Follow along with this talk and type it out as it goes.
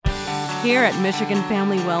Here at Michigan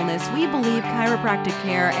Family Wellness, we believe chiropractic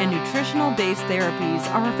care and nutritional-based therapies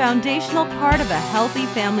are a foundational part of a healthy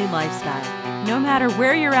family lifestyle. No matter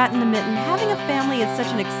where you're at in the mitten, having a family is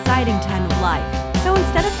such an exciting time of life. So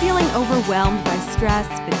instead of feeling overwhelmed by stress,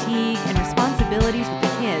 fatigue, and responsibilities with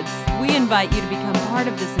the kids, we invite you to become part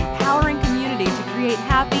of this empowering community to create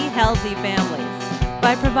happy, healthy families.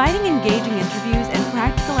 By providing engaging interviews and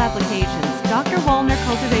practical applications, Dr. Wollner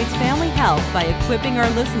cultivates family health by equipping our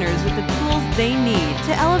listeners with the tools they need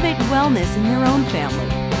to elevate wellness in their own family.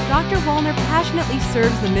 Dr. Wollner passionately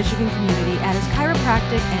serves the Michigan community at his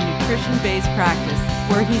chiropractic and nutrition-based practice,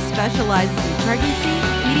 where he specializes in pregnancy,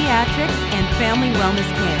 pediatrics, and family wellness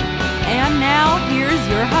care. And now, here's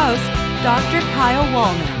your host, Dr. Kyle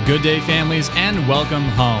Wollner. Good day, families, and welcome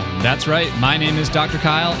home. That's right, my name is Dr.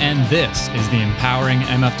 Kyle, and this is the Empowering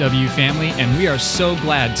MFW family, and we are so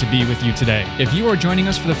glad to be with you today. If you are joining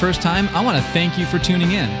us for the first time, I want to thank you for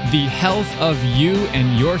tuning in. The health of you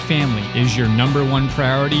and your family is your number one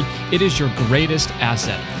priority. It is your greatest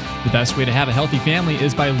asset. The best way to have a healthy family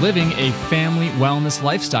is by living a family wellness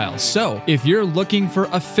lifestyle. So, if you're looking for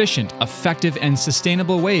efficient, effective, and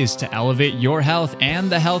sustainable ways to elevate your health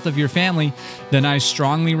and the health of your family, then I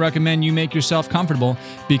strongly recommend you make yourself comfortable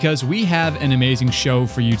because we have an amazing show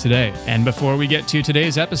for you today. And before we get to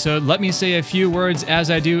today's episode, let me say a few words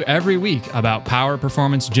as I do every week about Power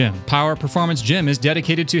Performance Gym. Power Performance Gym is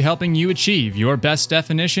dedicated to helping you achieve your best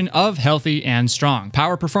definition of healthy and strong.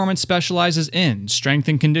 Power Performance specializes in strength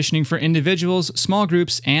and conditioning for individuals, small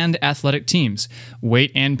groups, and athletic teams,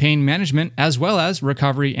 weight and pain management, as well as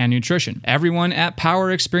recovery and nutrition. Everyone at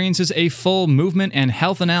Power experiences a full movement and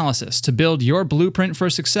health analysis to build your blueprint for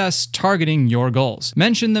success targeting your goals.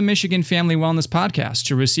 Mention the Michigan Family Wellness Podcast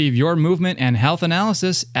to receive your movement and health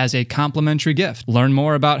analysis as a complimentary gift. Learn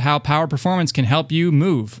more about how Power Performance can help you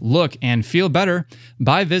move, look, and feel better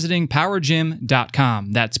by visiting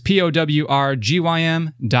powergym.com. That's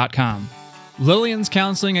POWRGYM.com. Lillian's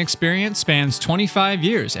counseling experience spans 25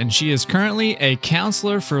 years, and she is currently a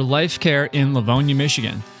counselor for life care in Livonia,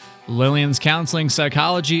 Michigan. Lillian's counseling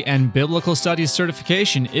psychology and biblical studies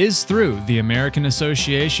certification is through the American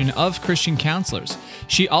Association of Christian Counselors.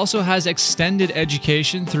 She also has extended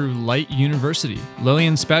education through Light University.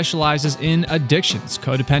 Lillian specializes in addictions,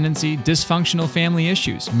 codependency, dysfunctional family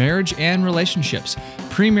issues, marriage and relationships,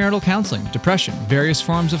 premarital counseling, depression, various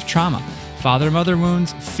forms of trauma, father-mother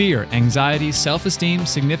wounds, fear, anxiety, self-esteem,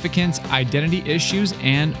 significance, identity issues,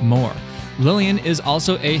 and more. Lillian is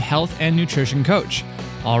also a health and nutrition coach.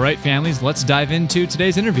 All right, families, let's dive into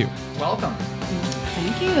today's interview. Welcome.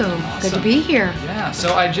 Thank you. Awesome. Good to be here. Yeah,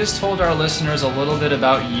 so I just told our listeners a little bit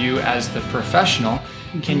about you as the professional.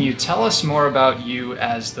 Mm-hmm. Can you tell us more about you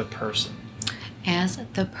as the person? As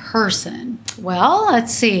the person. Well,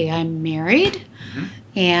 let's see. I'm married. Mm-hmm.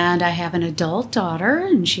 And I have an adult daughter,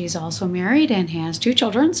 and she's also married and has 2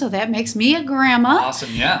 children, so that makes me a grandma.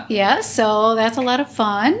 Awesome, yeah. Yes, so that's a lot of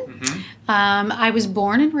fun. Mm-hmm. I was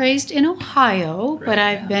born and raised in Ohio, Great, but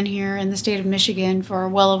I've been here in the state of Michigan for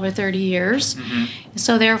well over 30 years. Mm-hmm.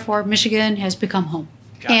 So therefore, Michigan has become home.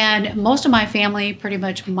 Gotcha. And most of my family pretty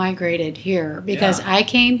much migrated here because I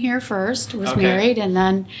came here first, was married, and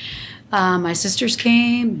then my sisters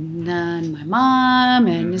came, and then my mom,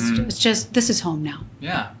 and it's just, this is home now.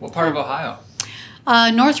 Yeah. What part of Ohio?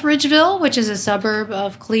 North Ridgeville, which is a suburb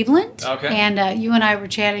of Cleveland. Okay. And you and I were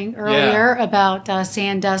chatting earlier about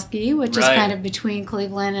Sandusky, which is kind of between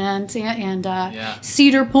Cleveland and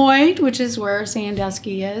Cedar Point, which is where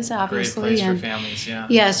Sandusky is, obviously. Great place for families, yeah.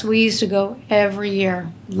 Yes, we used to go every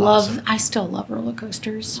year. Awesome. I still love roller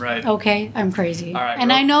coasters. Right. Okay, I'm crazy. All right,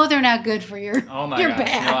 and I know they're not good for your Oh my your gosh.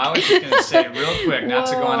 back. No, I was just going to say real quick, not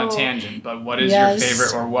to go on a tangent, but what is your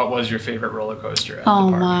favorite, or what was your favorite roller coaster at the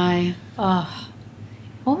park? Oh my.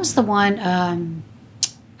 What was the one?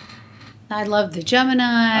 I loved the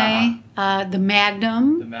Gemini, the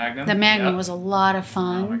Magnum. The Magnum? The Magnum was a lot of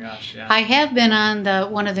fun. Oh my gosh, yeah. I have been on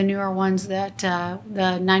one of the newer ones, that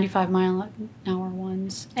the 95-mile-an-hour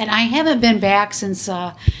ones. And I haven't been back since,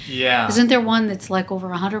 isn't there one that's like over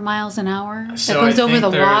 100 miles an hour? So that goes over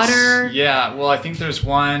the water? Yeah, well, I think there's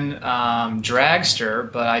one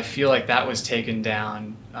dragster, but I feel like that was taken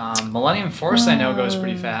down. Millennium Force, I know, goes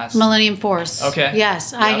pretty fast. Millennium Force. Okay.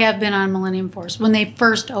 Yes, I have been on Millennium Force when they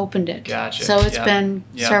first opened it. Gotcha. So it's been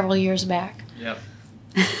several years back. Yep.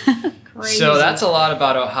 Crazy. So that's a lot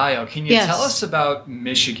about Ohio. Can you tell us about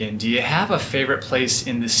Michigan? Do you have a favorite place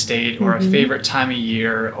in the state, or a favorite time of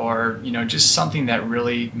year, or just something that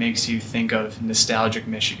really makes you think of nostalgic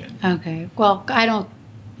Michigan? Okay. Well,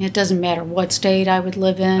 it doesn't matter what state I would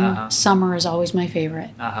live in. Summer is always my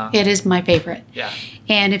favorite. It is my favorite. Yeah.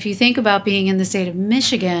 And if you think about being in the state of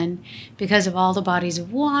Michigan, because of all the bodies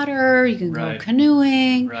of water, you can go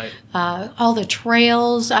canoeing, all the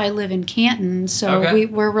trails. I live in Canton, so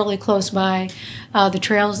we're really close by the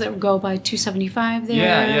trails that go by 275 there.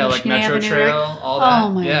 Yeah, like Metro Avenue. Trail, all that. Oh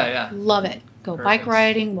my, love it. Go bike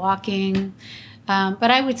riding, walking.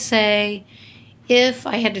 But I would say if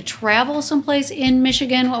I had to travel someplace in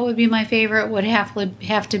Michigan, what would be my favorite would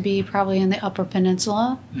have to be probably in the Upper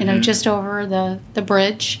Peninsula, just over the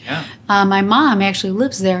bridge. Yeah. My mom actually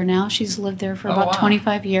lives there now. She's lived there for about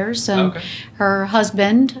 25 years. And her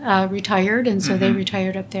husband retired, and so they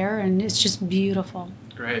retired up there, and it's just beautiful.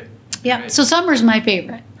 Great. Yeah, Great. So summer's my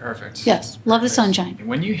favorite. Perfect. Yes, love the sunshine.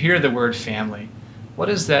 When you hear the word family, what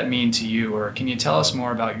does that mean to you, or can you tell us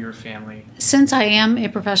more about your family? Since I am a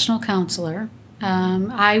professional counselor,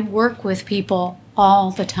 I work with people all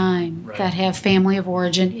the time that have family of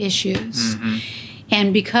origin issues.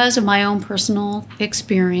 And because of my own personal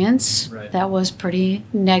experience, that was pretty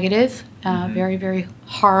negative, very, very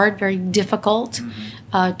hard, very difficult,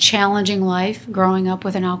 challenging life growing up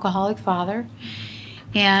with an alcoholic father.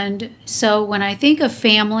 And so when I think of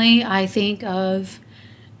family, I think of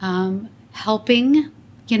helping.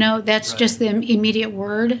 That's just the immediate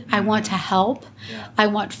word. I want to help. Yeah. I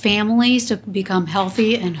want families to become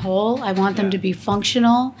healthy and whole. I want them to be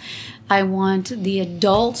functional. I want the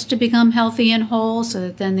adults to become healthy and whole so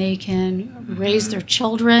that then they can raise their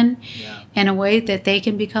children in a way that they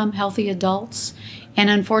can become healthy adults. And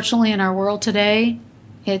unfortunately, in our world today,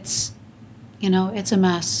 it's a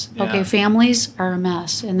mess. Yeah. Okay, families are a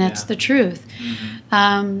mess, and that's the truth.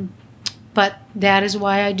 But that is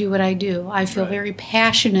why I do what I do. I feel very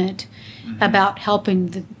passionate about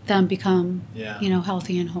helping them become,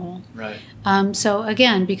 healthy and whole. Right. So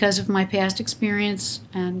again, because of my past experience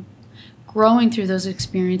and growing through those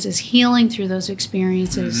experiences, healing through those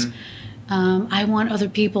experiences, I want other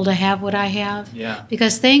people to have what I have. Yeah.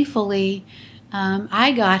 Because thankfully,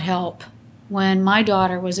 I got help when my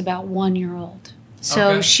daughter was about 1 year old.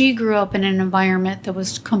 So she grew up in an environment that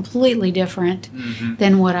was completely different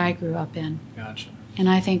than what I grew up in. Gotcha. And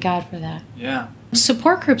I thank God for that. Yeah.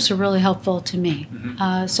 Support groups are really helpful to me.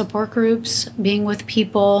 Support groups, being with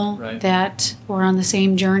people that were on the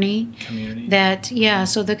same journey. Community.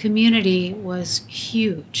 So the community was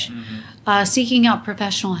huge. Seeking out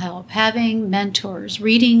professional help, having mentors,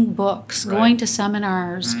 reading books, going to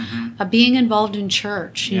seminars, being involved in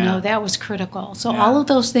church, that was critical. So all of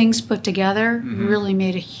those things put together really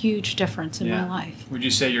made a huge difference in my life. Would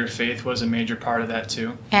you say your faith was a major part of that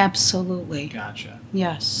too? Absolutely. Gotcha.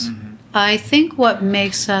 Yes. I think what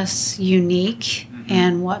makes us unique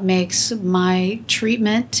and what makes my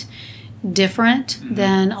treatment different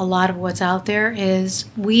than a lot of what's out there is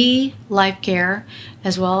we, Life Care,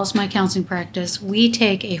 as well as my counseling practice, we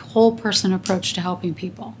take a whole person approach to helping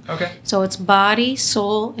people. Okay. So it's body,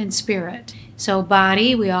 soul, and spirit. So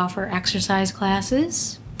body, we offer exercise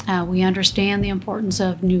classes. We understand the importance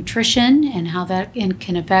of nutrition and how that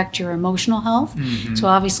can affect your emotional health. So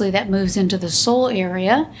obviously that moves into the soul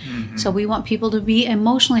area. So we want people to be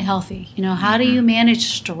emotionally healthy. How do you manage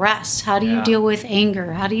stress? How do you deal with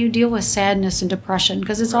anger? How do you deal with sadness and depression?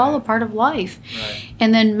 Because it's all a part of life.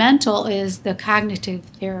 And then mental is the cognitive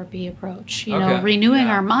therapy approach. Renewing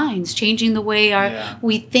our minds, changing the way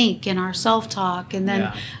we think and our self-talk. And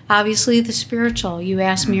then obviously the spiritual. You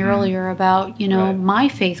asked me earlier about, my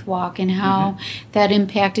faith walk and how that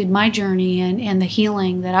impacted my journey and the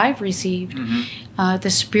healing that I've received. The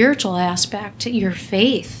spiritual aspect, your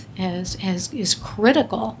faith is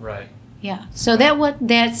critical. Right. Yeah. So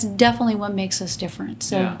that's definitely what makes us different.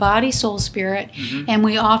 So body, soul, spirit, and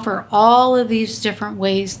we offer all of these different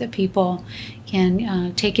ways that people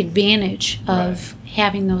can take advantage of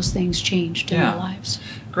having those things changed in their lives.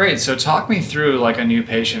 Great. So talk me through like a new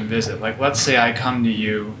patient visit. Like let's say I come to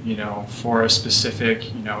you, for a specific,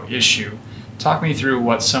 issue. Talk me through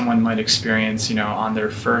what someone might experience, on their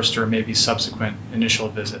first or maybe subsequent initial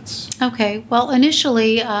visits. Okay. Well,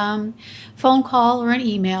 initially, phone call or an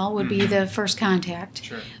email would be the first contact.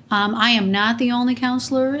 Sure. I am not the only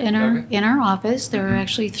counselor in our office. There are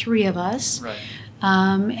actually 3 of us. Right.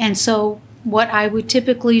 And so what I would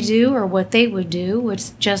typically do, or what they would do,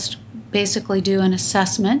 was just basically do an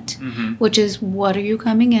assessment, which is what are you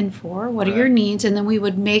coming in for, what are your needs, and then we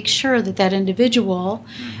would make sure that individual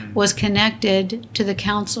was connected to the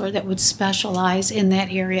counselor that would specialize in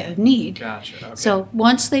that area of need. Gotcha. Okay. So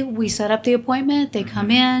once we set up the appointment, they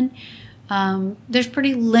come in. There's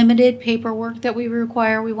pretty limited paperwork that we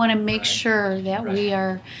require. We want to make sure that we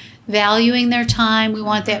are valuing their time. We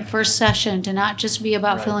want that first session to not just be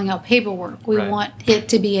about filling out paperwork. We want it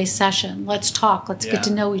to be a session. Let's talk. Let's get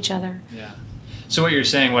to know each other. Yeah. So what you're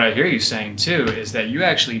saying, what I hear you saying too, is that you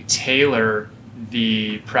actually tailor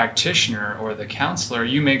the practitioner or the counselor.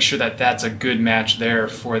 You make sure that that's a good match there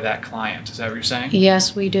for that client. Is that what you're saying?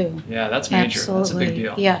 Yes, we do. Yeah, that's major. Absolutely. That's a big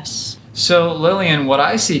deal. Yes. So Lillian, what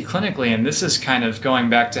I see clinically, and this is kind of going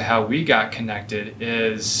back to how we got connected,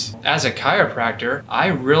 is as a chiropractor, I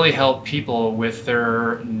really help people with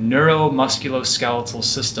their neuromusculoskeletal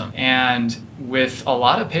system. And with a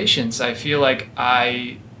lot of patients, I feel like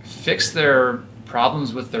I fix their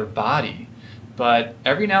problems with their body. But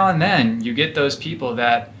every now and then you get those people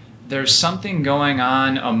that there's something going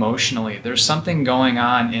on emotionally. There's something going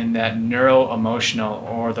on in that neuro-emotional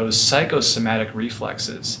or those psychosomatic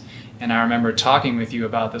reflexes. And I remember talking with you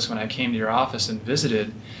about this when I came to your office and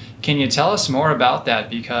visited. Can you tell us more about that?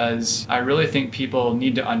 Because I really think people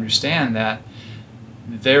need to understand that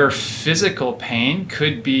their physical pain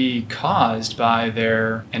could be caused by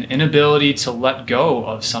an inability to let go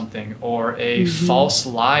of something or a false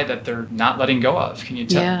lie that they're not letting go of. Can you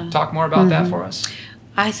talk more about that for us?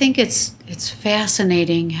 I think it's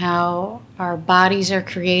fascinating how our bodies are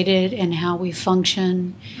created and how we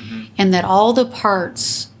function, and that all the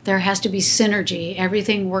parts, there has to be synergy,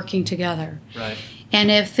 everything working together. Right.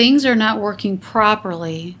 And if things are not working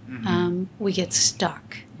properly, we get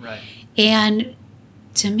stuck. Right. And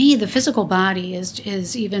to me, the physical body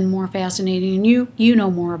is even more fascinating. And you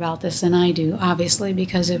know more about this than I do, obviously,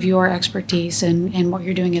 because of your expertise and what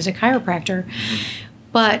you're doing as a chiropractor.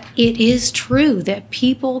 But it is true that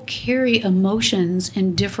people carry emotions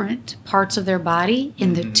in different parts of their body,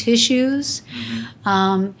 in the tissues.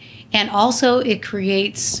 And also it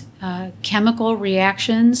creates chemical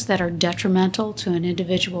reactions that are detrimental to an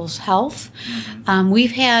individual's health.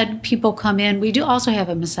 We've had people come in. We do also have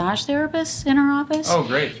a massage therapist in our office. Oh,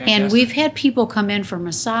 great. Fantastic. And we've had people come in for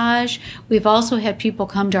massage. We've also had people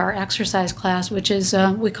come to our exercise class, which is,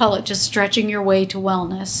 we call it just stretching your way to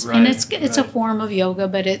wellness. Right, and it's a form of yoga,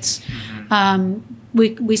 but it's,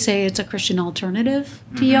 we say it's a Christian alternative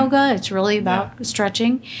to yoga. It's really about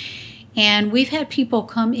stretching. And we've had people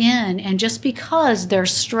come in, and just because they're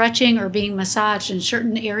stretching or being massaged in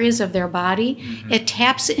certain areas of their body, it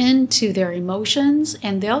taps into their emotions,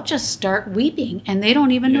 and they'll just start weeping, and they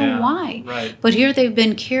don't even know why. Right. But here they've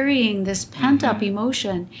been carrying this pent-up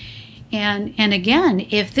emotion. And again,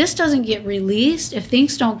 if this doesn't get released, if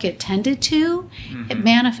things don't get tended to, it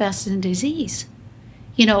manifests in disease.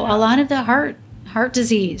 A lot of the heart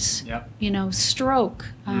disease, stroke,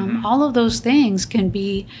 all of those things can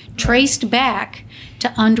be traced back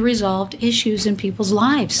to unresolved issues in people's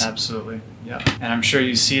lives. Absolutely. Yeah. And I'm sure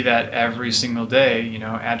you see that every single day,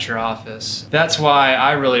 at your office. That's why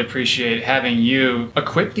I really appreciate having you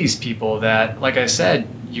equip these people that, like I said,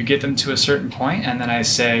 you get them to a certain point and then I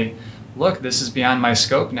say, look, this is beyond my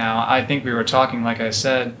scope now. I think we were talking, like I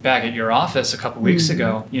said, back at your office a couple weeks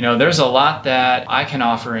ago. There's a lot that I can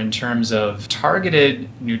offer in terms of targeted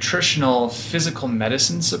nutritional physical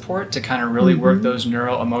medicine support to kind of really work those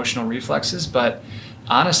neuro-emotional reflexes. But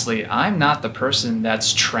honestly, I'm not the person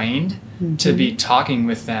that's trained to be talking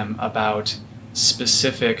with them about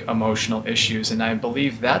specific emotional issues. And I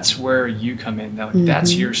believe that's where you come in.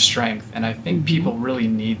 That's your strength. And I think people really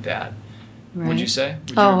need that. Right. Would you say? Would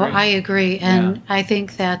you agree? I agree. And I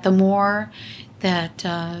think that the more that,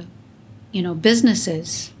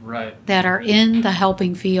 businesses that are in the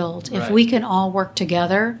helping field, if we can all work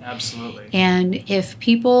together. Absolutely. And if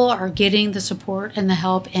people are getting the support and the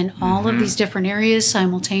help in all of these different areas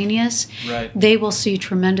simultaneous, they will see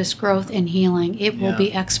tremendous growth and healing. It will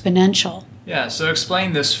be exponential. Yeah. So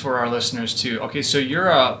explain this for our listeners too. Okay. So you're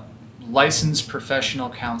a licensed professional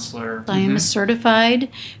counselor. I am a certified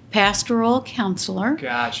pastoral counselor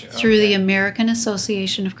through the American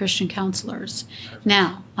Association of Christian Counselors. Perfect.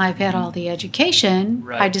 Now, I've had all the education.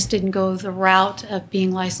 I just didn't go the route of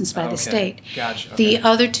being licensed by the state. Gotcha. The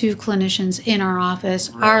other two clinicians in our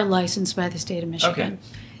office are licensed by the state of Michigan.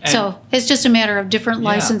 So it's just a matter of different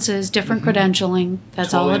licenses, different credentialing.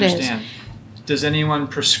 That's all it is. Does anyone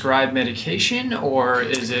prescribe medication, or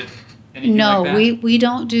is it No, like we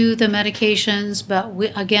don't do the medications, but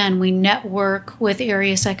we network with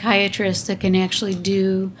area psychiatrists that can actually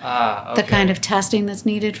do the kind of testing that's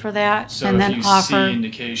needed for that, so and if then you offer see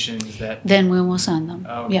indications that, then we will send them.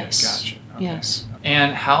 Yes. Gotcha. Okay. Yes.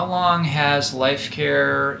 And how long has Life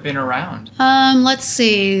Care been around? Let's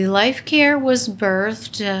see. Life Care was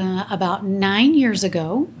birthed about 9 years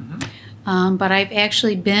ago. But I've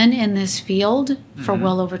actually been in this field for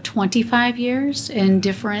well over 25 years in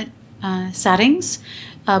different settings,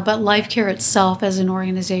 but Life Care itself as an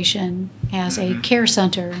organization, as a care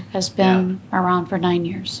center, has been around for 9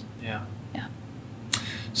 years.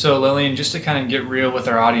 So Lillian, just to kind of get real with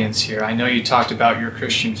our audience here, I know you talked about your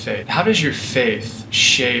Christian faith. How does your faith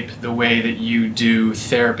shape the way that you do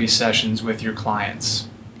therapy sessions with your clients?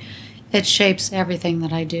 It shapes everything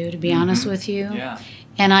that I do, to be honest with you. Yeah.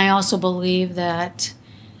 And I also believe that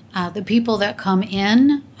the people that come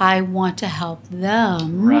in, I want to help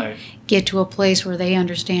them get to a place where they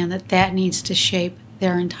understand that that needs to shape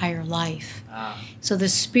their entire life. So the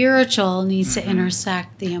spiritual needs to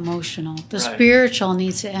intersect the emotional. The spiritual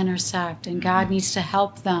needs to intersect, and God needs to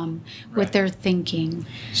help them with their thinking.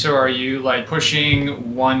 So are you like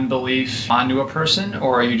pushing one belief onto a person,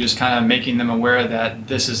 or are you just kind of making them aware that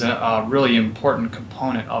this is a really important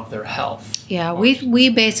component of their health? Yeah, we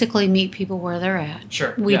basically meet people where they're at.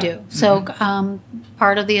 Sure. We do. So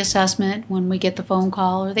part of the assessment when we get the phone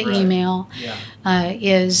call or the email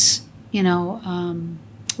is,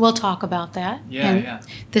 we'll talk about that.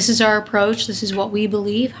 This is our approach. This is what we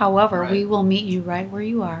believe. However, we will meet you right where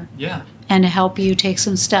you are. And help you take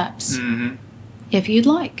some steps if you'd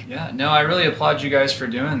like. Yeah, no, I really applaud you guys for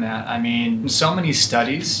doing that. I mean, so many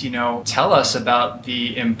studies, tell us about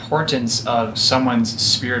the importance of someone's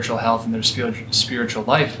spiritual health and their spiritual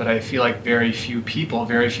life, but I feel like very few people,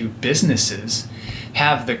 very few businesses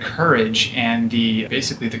have the courage and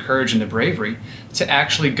basically the courage and the bravery to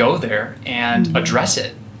actually go there and address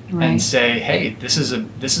it. And say, hey, this is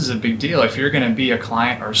a big deal. If you're going to be a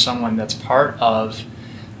client or someone that's part of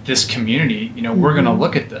this community, we're going to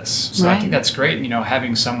look at this. So I think that's great,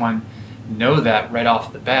 having someone know that right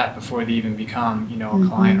off the bat before they even become, a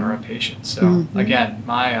client or a patient. So again,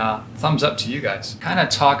 my thumbs up to you guys. Kind of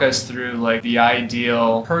talk us through like the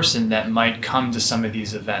ideal person that might come to some of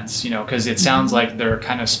these events, because it sounds like they're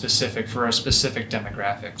kind of specific for a specific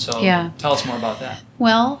demographic. So tell us more about that.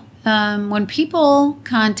 Well, when people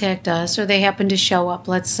contact us or they happen to show up,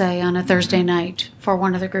 let's say on a Thursday night for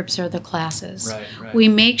one of the groups or the classes, we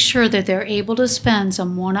make sure that they're able to spend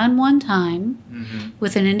some one-on-one time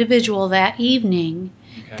with an individual that evening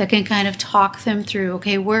that can kind of talk them through,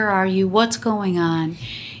 okay, where are you, what's going on?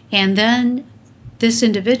 And then this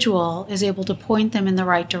individual is able to point them in the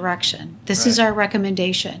right direction. This is our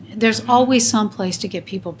recommendation. There's always some place to get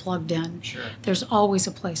people plugged in. There's always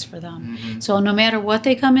a place for them. So no matter what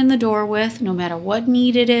they come in the door with, no matter what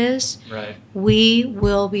need it is, we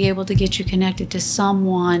will be able to get you connected to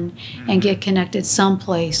someone and get connected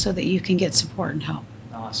someplace so that you can get support and help.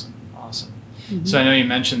 Awesome. So I know you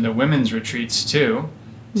mentioned the women's retreats too.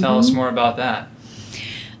 Tell us more about that.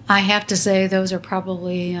 I have to say those are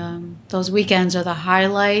probably, those weekends are the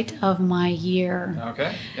highlight of my year.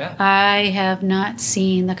 Okay, yeah. I have not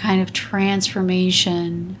seen the kind of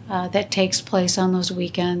transformation that takes place on those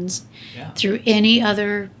weekends through any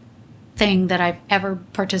other thing that I've ever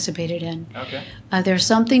participated in. Okay. There's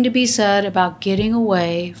something to be said about getting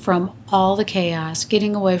away from all the chaos,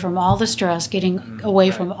 getting away from all the stress, getting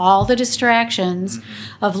away from all the distractions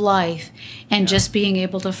of life, and just being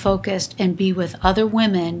able to focus and be with other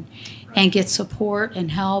women and get support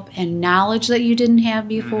and help and knowledge that you didn't have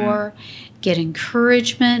before, get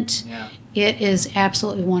encouragement. It is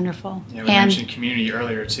absolutely wonderful. Yeah, we mentioned community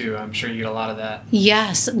earlier too. I'm sure you get a lot of that.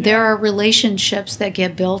 Yes, there are relationships that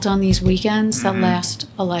get built on these weekends that last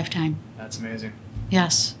a lifetime. That's amazing.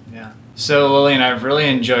 Yes. Yeah. So Lillian, I've really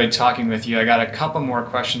enjoyed talking with you. I got a couple more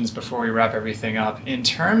questions before we wrap everything up. In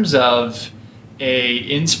terms of a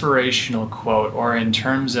inspirational quote, or in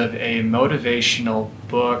terms of a motivational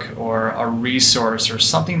book or a resource or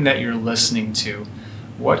something that you're listening to,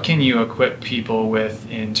 what can you equip people with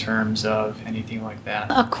in terms of anything like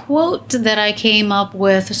that? A quote that I came up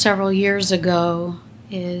with several years ago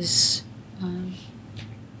is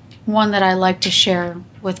one that I like to share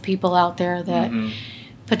with people out there that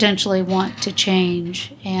potentially want to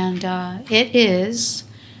change. And it is,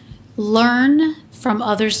 learn from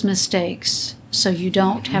others' mistakes so you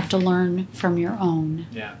don't have to learn from your own.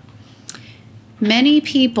 Yeah. Many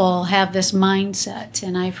people have this mindset,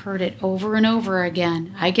 and I've heard it over and over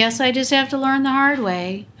again. I guess I just have to learn the hard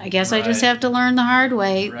way. I guess I just have to learn the hard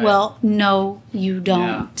way. Well, no, you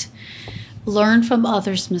don't. Learn from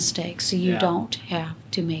others' mistakes so you don't have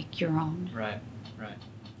to make your own. Right.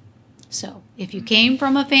 So if you came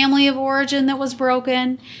from a family of origin that was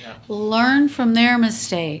broken, learn from their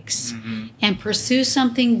mistakes and pursue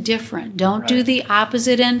something different. Don't do the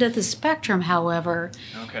opposite end of the spectrum, however.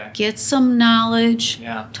 Get some knowledge,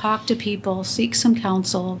 talk to people, seek some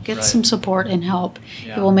counsel, get some support and help.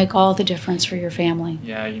 It will make all the difference for your family.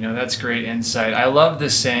 Yeah, that's great insight. I love the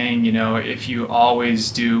saying, if you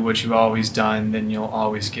always do what you've always done, then you'll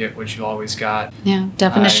always get what you always got. Yeah,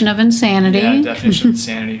 definition of insanity. Yeah, definition of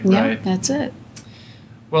insanity, right. That's it.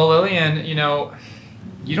 Well, Lillian,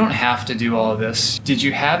 you don't have to do all of this. Did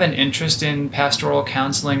you have an interest in pastoral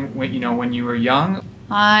counseling when you were young?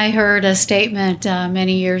 I heard a statement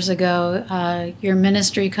many years ago, your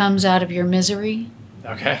ministry comes out of your misery.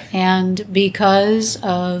 Okay. And because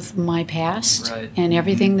of my past and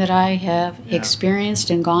everything that I have experienced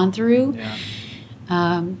and gone through,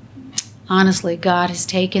 honestly, God has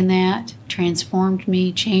taken that, transformed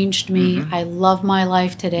me, changed me. I love my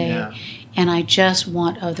life today, and I just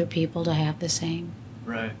want other people to have the same.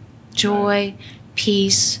 Right. Joy,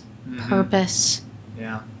 peace, purpose.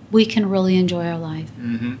 Yeah. We can really enjoy our life.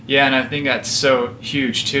 Yeah, and I think that's so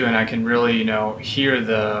huge too, and I can really, hear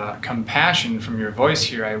the compassion from your voice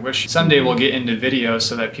here. I wish someday we'll get into video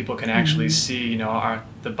so that people can actually see,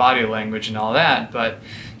 the body language and all that, but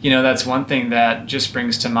that's one thing that just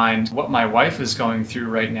brings to mind what my wife is going through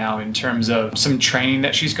right now in terms of some training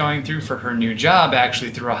that she's going through for her new job,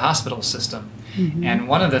 actually through a hospital system. And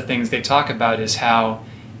one of the things they talk about is how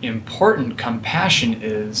important compassion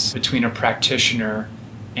is between a practitioner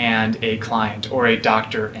and a client, or a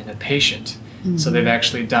doctor and a patient. So they've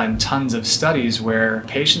actually done tons of studies where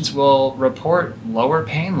patients will report lower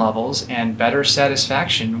pain levels and better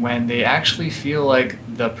satisfaction when they actually feel like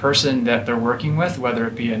the person that they're working with, whether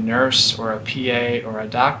it be a nurse or a PA or a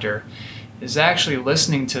doctor, is actually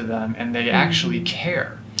listening to them and they actually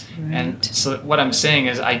care. Right. And so what I'm saying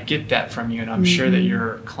is I get that from you, and I'm sure that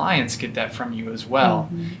your clients get that from you as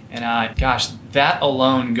well. And gosh, that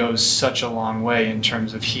alone goes such a long way in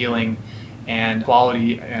terms of healing and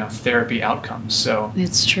quality therapy outcomes. So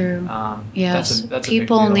it's true. Yes, that's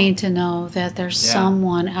people need to know that there's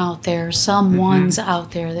someone out there, someone's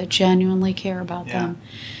out there that genuinely care about them.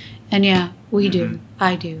 And we do.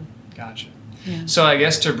 I do. Gotcha. Yeah. So I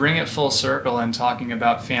guess to bring it full circle and talking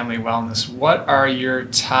about family wellness, what are your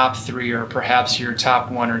top 3 or perhaps your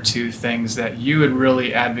top 1 or 2 things that you would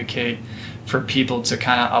really advocate for people to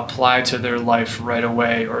kind of apply to their life right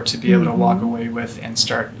away, or to be able to walk away with and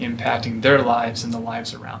start impacting their lives and the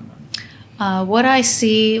lives around them? What I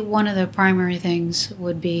see, one of the primary things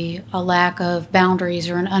would be a lack of boundaries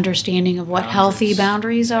or an understanding of what healthy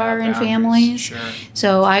boundaries are in families. Sure.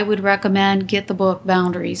 So I would recommend get the book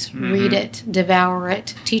Boundaries, read it, devour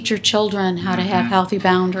it, teach your children how to have healthy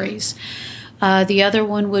boundaries. The other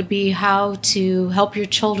one would be how to help your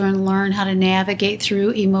children learn how to navigate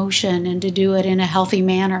through emotion and to do it in a healthy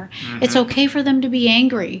manner. It's okay for them to be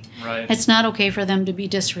angry. Right. It's not okay for them to be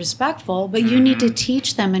disrespectful, but you need to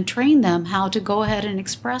teach them and train them how to go ahead and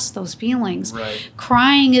express those feelings. Right.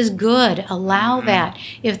 Crying is good. Allow that.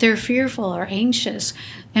 If they're fearful or anxious,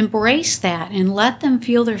 embrace that and let them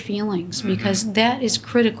feel their feelings, because that is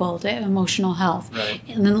critical to emotional health. Right.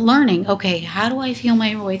 And then learning, okay, how do I feel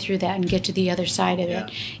my way through that and get to the other side of it?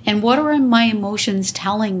 And what are my emotions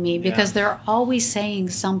telling me? Because they're always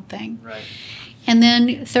saying something. Right. And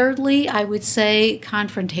then thirdly, I would say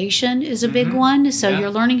confrontation is a big one. So you're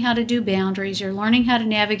learning how to do boundaries. You're learning how to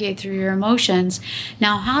navigate through your emotions.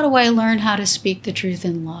 Now, how do I learn how to speak the truth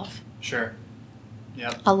in love? Sure.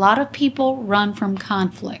 Yep. A lot of people run from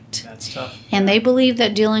conflict. That's tough. And they believe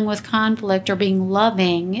that dealing with conflict or being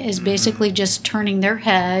loving is basically just turning their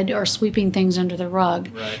head or sweeping things under the rug.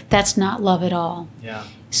 Right. That's not love at all. Yeah.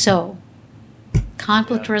 So,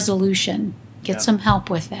 conflict resolution, get some help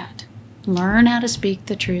with that. Learn how to speak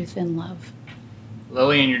the truth in love.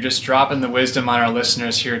 Lillian, you're just dropping the wisdom on our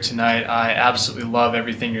listeners here tonight. I absolutely love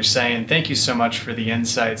everything you're saying. Thank you so much for the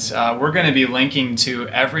insights. We're going to be linking to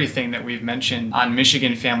everything that we've mentioned on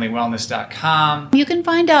MichiganFamilyWellness.com. You can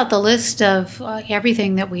find out the list of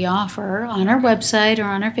everything that we offer on our website or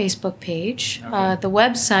on our Facebook page. The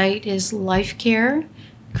website is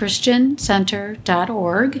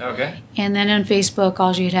lifecarechristiancenter.org. Okay. And then on Facebook,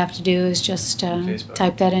 all you'd have to do is just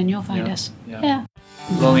type that in. You'll find us. Yeah.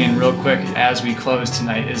 Lillian, real quick, as we close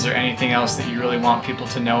tonight, is there anything else that you really want people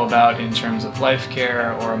to know about in terms of life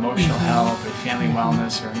care or emotional health or family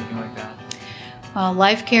wellness or anything like that? Well,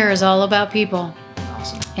 life care is all about people.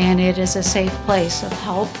 Awesome. And it is a safe place of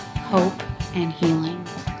help, hope, and healing.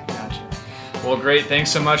 Gotcha. Well, great.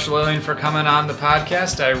 Thanks so much, Lillian, for coming on the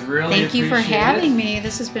podcast. I really Thank you for appreciate having it. me.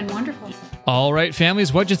 This has been wonderful. All right,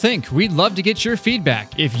 families, what'd you think? We'd love to get your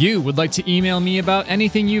feedback. If you would like to email me about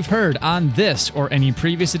anything you've heard on this or any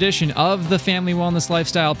previous edition of the Family Wellness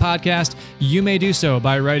Lifestyle Podcast, you may do so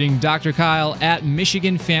by writing Dr. Kyle at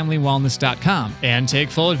MichiganFamilyWellness.com, and take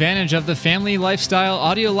full advantage of the Family Lifestyle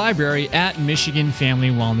audio library at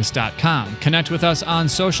MichiganFamilyWellness.com. Connect with us on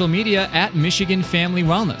social media at Michigan Family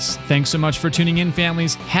Wellness. Thanks so much for tuning in,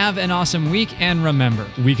 families. Have an awesome week, and remember,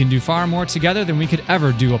 we can do far more together than we could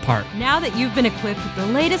ever do apart. Now that you've been equipped with the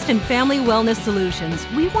latest in family wellness solutions,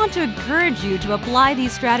 we want to encourage you to apply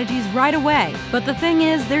these strategies right away. But the thing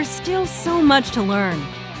is, there's still so much to learn.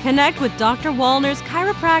 Connect with Dr. Wallner's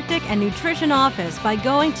Chiropractic and Nutrition Office by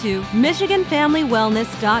going to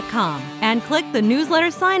MichiganFamilyWellness.com and click the newsletter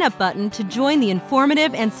sign-up button to join the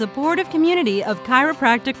informative and supportive community of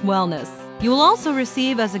chiropractic wellness. You will also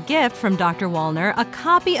receive as a gift from Dr. Wallner a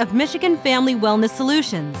copy of Michigan Family Wellness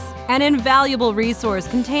Solutions, an invaluable resource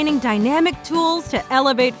containing dynamic tools to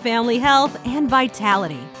elevate family health and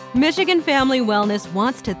vitality. Michigan Family Wellness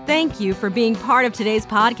wants to thank you for being part of today's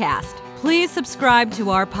podcast. Please subscribe to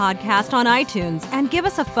our podcast on iTunes and give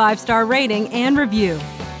us a 5-star rating and review.